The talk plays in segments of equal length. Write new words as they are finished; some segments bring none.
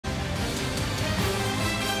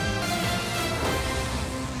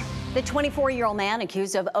The 24-year-old man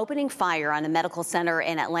accused of opening fire on a medical center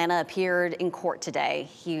in Atlanta appeared in court today.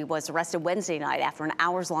 He was arrested Wednesday night after an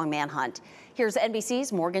hours-long manhunt. Here's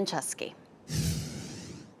NBC's Morgan Chesky.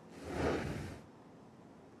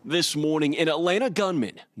 This morning, an Atlanta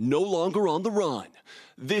gunman no longer on the run.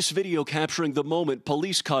 This video capturing the moment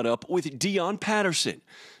police caught up with Deion Patterson.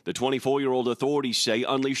 The 24-year-old authorities say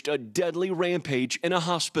unleashed a deadly rampage in a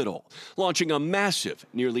hospital, launching a massive,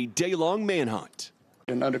 nearly day-long manhunt.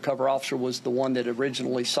 An undercover officer was the one that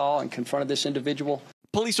originally saw and confronted this individual.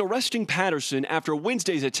 Police arresting Patterson after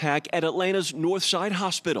Wednesday's attack at Atlanta's Northside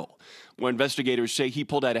Hospital, where investigators say he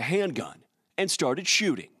pulled out a handgun and started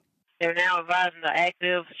shooting. They're now advising the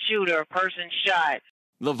active shooter, person shot.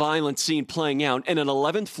 The violent scene playing out in an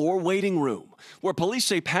 11th floor waiting room, where police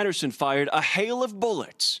say Patterson fired a hail of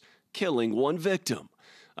bullets, killing one victim,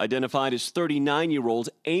 identified as 39-year-old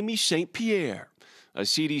Amy St. Pierre, a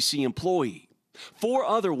CDC employee. 4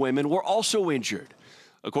 other women were also injured.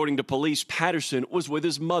 According to police, Patterson was with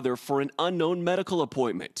his mother for an unknown medical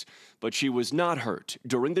appointment, but she was not hurt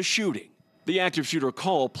during the shooting. The active shooter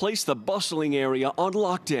call placed the bustling area on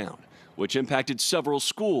lockdown, which impacted several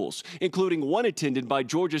schools, including one attended by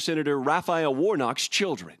Georgia Senator Raphael Warnock's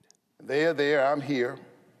children. They're there, I'm here,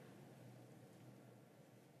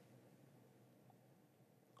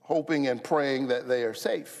 hoping and praying that they are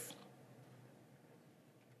safe.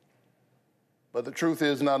 But the truth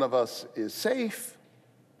is, none of us is safe.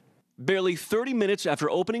 Barely 30 minutes after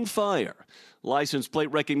opening fire, license plate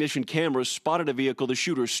recognition cameras spotted a vehicle the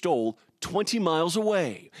shooter stole 20 miles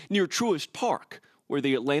away, near Truist Park, where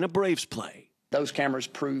the Atlanta Braves play. Those cameras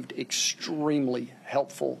proved extremely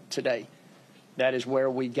helpful today. That is where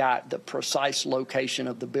we got the precise location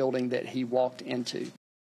of the building that he walked into.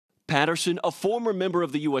 Patterson, a former member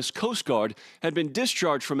of the U.S. Coast Guard, had been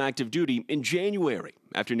discharged from active duty in January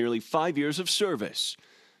after nearly 5 years of service.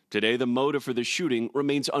 Today, the motive for the shooting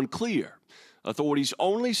remains unclear. Authorities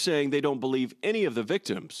only saying they don't believe any of the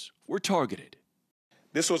victims were targeted.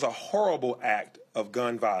 This was a horrible act of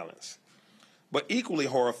gun violence. But equally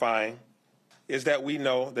horrifying is that we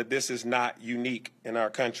know that this is not unique in our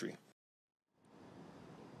country.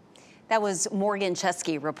 That was Morgan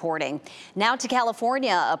Chesky reporting. Now to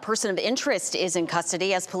California, a person of interest is in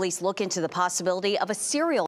custody as police look into the possibility of a serial